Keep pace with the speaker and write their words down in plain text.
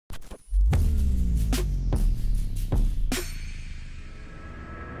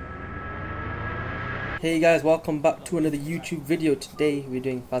Hey guys, welcome back to another YouTube video. Today we're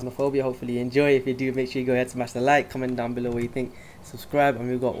doing Phasmophobia. Hopefully you enjoy. If you do, make sure you go ahead and smash the like, comment down below what you think, subscribe, and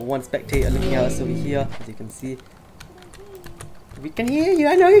we've got one spectator looking at us over here, as you can see. We can hear you.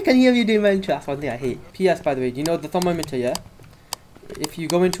 I know you can hear me doing my intro. That's one thing I hate. PS, by the way, do you know the thermometer, yeah? If you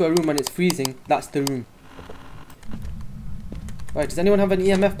go into a room and it's freezing, that's the room. Right, does anyone have an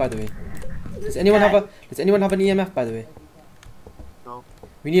EMF, by the way? Does anyone have an EMF, by the way? No.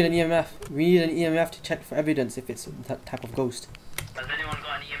 We need an EMF. We need an EMF to check for evidence if it's that type of ghost. Has anyone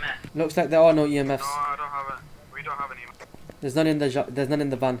got an EMF? Looks like there are no EMFs. No, I don't have it. We don't have an EMF. There's none in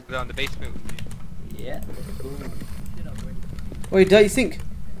the van. They're on the basement with me. Yeah. Oh, dirty sink.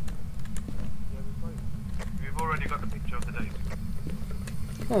 We've already got the picture of the dice.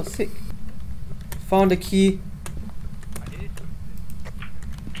 Oh, sick. Found a key.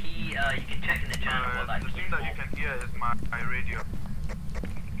 Key, you can check in the channel what that The thing that you can hear is my radio.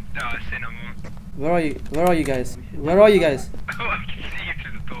 No, I see no more. Where are you? Where are you guys? Where are you guys? Oh, I can see you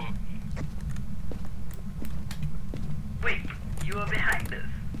through the door. Wait, you were behind us?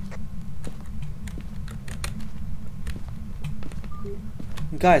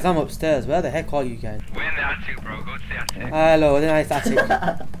 Guys, I'm upstairs. Where the heck are you guys? We're in the attic, bro. Go to the attic. Hello, the nice attic.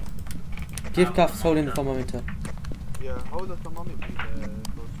 Gift cuff's holding the thermometer. Yeah, hold the thermometer.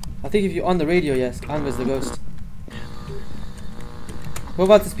 I think if you're on the radio, yes, Anger's the ghost. What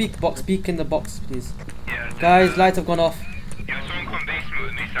about the speak box? Speak in the box, please. Yeah, Guys, lights have gone off. Yeah, someone come basement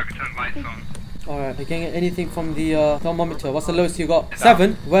with me so I can turn the lights on. Alright, we're getting anything from the thermometer. What's the lowest you got?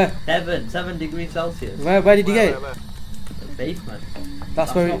 7? Where? 7 degrees Celsius. Where did you get it? The basement.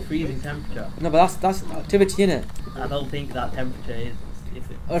 That's where not freezing temperature. No, but that's activity in it. I don't think that temperature is.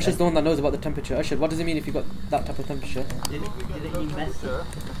 Usher's the one that knows about the temperature. Usher, what does it mean if you got that type of temperature? Did it mean mess?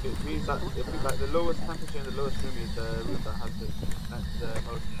 It means that like the lowest temperature in the lowest room is the room that has the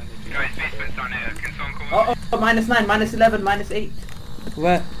most energy. Guys, basement's down here. Can someone come with me? Oh, -9, -11, -8.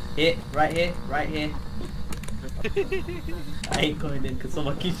 Where? Here, right here, right here. I ain't going in because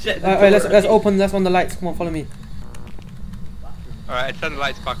someone keeps shutting the Alright, door. let's open the lights. Come on, follow me. Alright, I turn the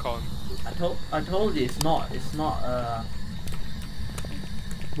lights back on. I told you it's not.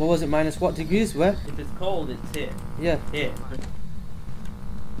 What was it? Minus what degrees? Where? If it's cold, it's here. Yeah. Here.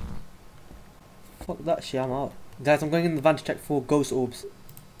 Fuck that shit, I'm out. Guys, I'm going in the van to check for ghost orbs.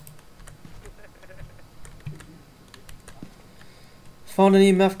 Found an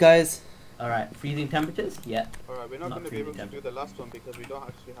EMF, guys. Alright, freezing temperatures? Yeah. Alright, we're not going to be able to freezing do the last one because we don't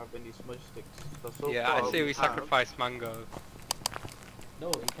actually have any smudge sticks. So Yeah, far I say we have- sacrifice mango.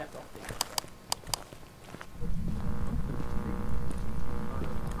 No, he kept off things.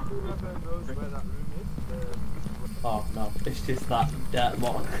 Whoever knows where that room is, Oh no, it's just that dirt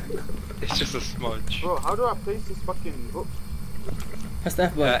mark. It's just a smudge. Bro, how do I place this fucking book? Press the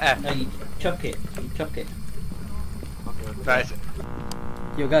F button. F. No, you chuck it. You chuck it. Okay. Nice.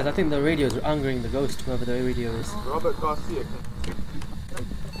 Yo, guys, I think the radio is angering the ghost, whoever the radio is. Robert Garcia.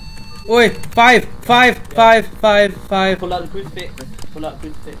 Oi! 5! 5! 5! 5! 5! Pull out the crucifix. Pull out the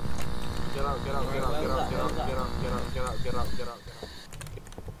crucifix. Get out.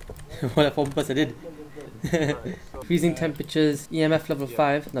 What if one person did? Freezing temperatures, EMF level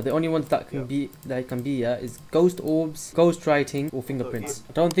 5. Now the only ones that can be is ghost orbs, ghost writing, or fingerprints.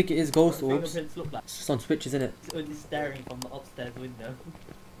 I don't think it is ghost orbs. Fingerprints look like It's just on switches, isn't it? it's only staring from the upstairs window.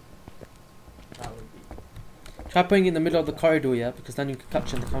 That would be. Try putting it in the middle of the corridor, yeah, because then you can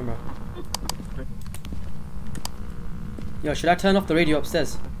capture the camera. Yo, should I turn off the radio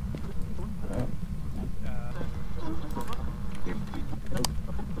upstairs?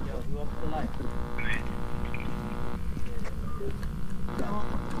 Yo, who off the light?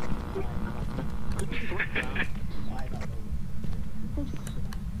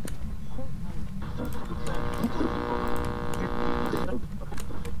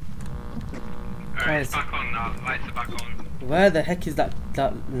 Alright, it's back on now. Lights are back on. Where the heck is that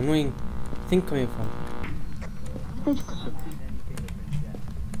annoying thing coming from?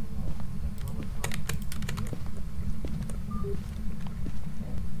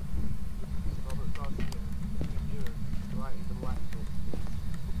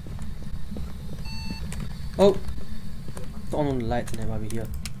 Oh! It's on the lights in there while we're here.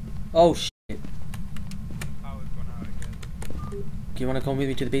 Oh shit. Power's gone out again. Do you want to come with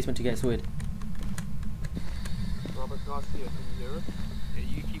me to the basement to get sorted? Robert Garcia, can you hear us? Yeah,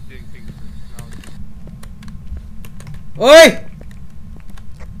 you keep doing fingerprints now. Oi!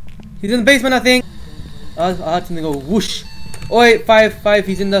 He's in the basement, I think. I heard something go whoosh. Oi, 5,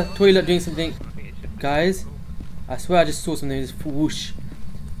 he's in the toilet doing something. I think it's just Guys, I swear I just saw something just whoosh.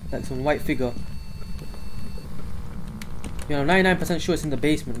 Like some white figure. You know, 99% sure it's in the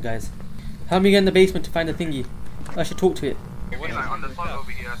basement, guys. Help me get in the basement to find the thingy. I should talk to it. What's that on the front over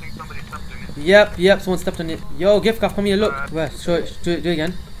here? I think somebody stepped on it. Yep, someone stepped on it. Yo, gift card, come here, look. Where? Show it, do it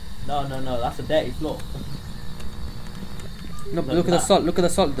again. No, that's a dirty floor. No, but look at the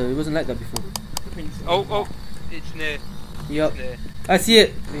salt though, it wasn't like that before. Oh, it's near. Yep. It's near. I see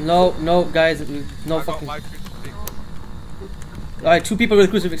it. No, guys, no I got fucking. my crucifix. Alright, 2 people with a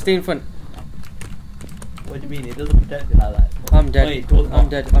crucifix, stay in front. What do you mean? It doesn't protect you like that. I'm dead. Wait, I'm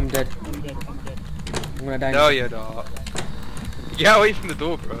dead. I'm gonna die. No, you're not. Get away from the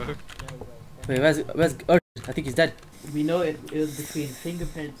door, bro. Wait, where's I think he's dead. We know it was between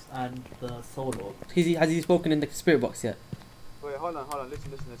fingerprints and the soul orb. Has he spoken in the spirit box yet? Wait, hold on.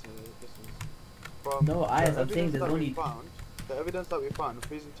 Listen. No, I'm saying there's only... The evidence that we found,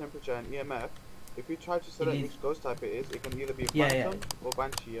 freezing temperature and EMF, if we try to select which ghost type it is, it can either be Phantom or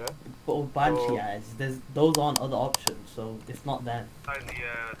Banshee, yeah? But Banshee, those aren't other options, so it's not them. The van and see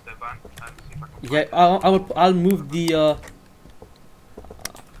if I can Yeah, I'll move the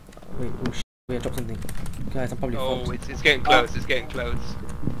wait, oh shit, wait, I dropped something. Guys, I'm probably fucked. It's getting close, it's getting close.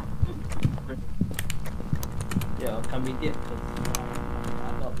 Yeah, can we get?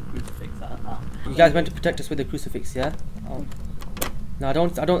 I got the crucifix out now. You guys meant to protect us with the crucifix, yeah? No, I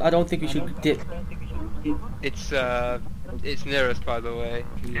don't think we should dip. It's near us, by the way.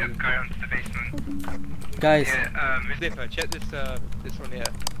 Yeah, go on to the basement. Guys. Yeah, Zipper, check this one here.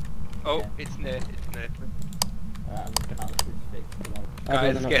 Oh, yeah. It's near. I'm looking at the crucifix.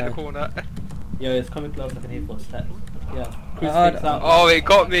 Guys, get in the corner. Yo, it's coming close. I can hear footsteps. Yeah. Crucifix out. Oh, it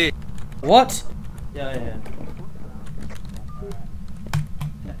got me. What? Yeah.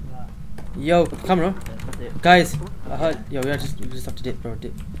 Yo, camera. Guys, I heard. Yo, we just have to dip, bro.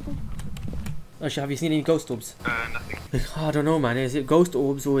 Dip. Oh shit, have you seen any ghost orbs? nothing. Oh, I don't know, man. Is it ghost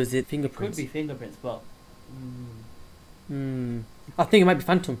orbs or is it fingerprints? Could be fingerprints, but. I think it might be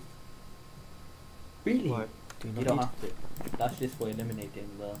phantom. Really? Why? You don't have to. That's just for eliminating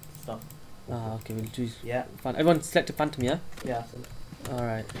the stuff. Ah, okay, we'll choose. Yeah. Everyone selected phantom, yeah? Yeah.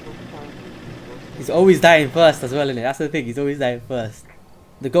 Alright. He's always dying first as well, isn't it? That's the thing, he's always dying first.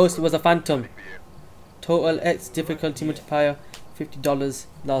 The ghost was a phantom. Total X difficulty multiplier, $50.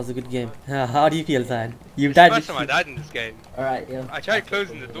 That was a good game. How do you feel, Zion? You've died. First time I died in this game. Alright, yeah. I tried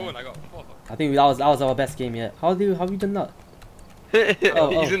closing the door and I got fucked. I think that was our best game yet. How have you done that?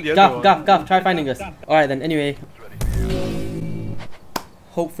 He's in the other one. Gaff, try finding us. Alright then, anyway.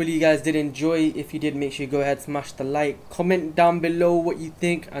 Hopefully you guys did enjoy. If you did, make sure you go ahead, smash the like, comment down below what you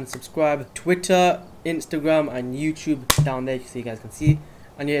think, and subscribe. Twitter, Instagram, and YouTube down there so you guys can see.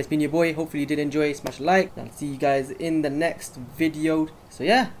 And yeah, it's been your boy. Hopefully you did enjoy. Smash a like. I'll see you guys in the next video. So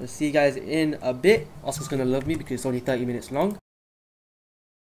yeah, we'll see you guys in a bit. Oscar's gonna love me because it's only 30 minutes long.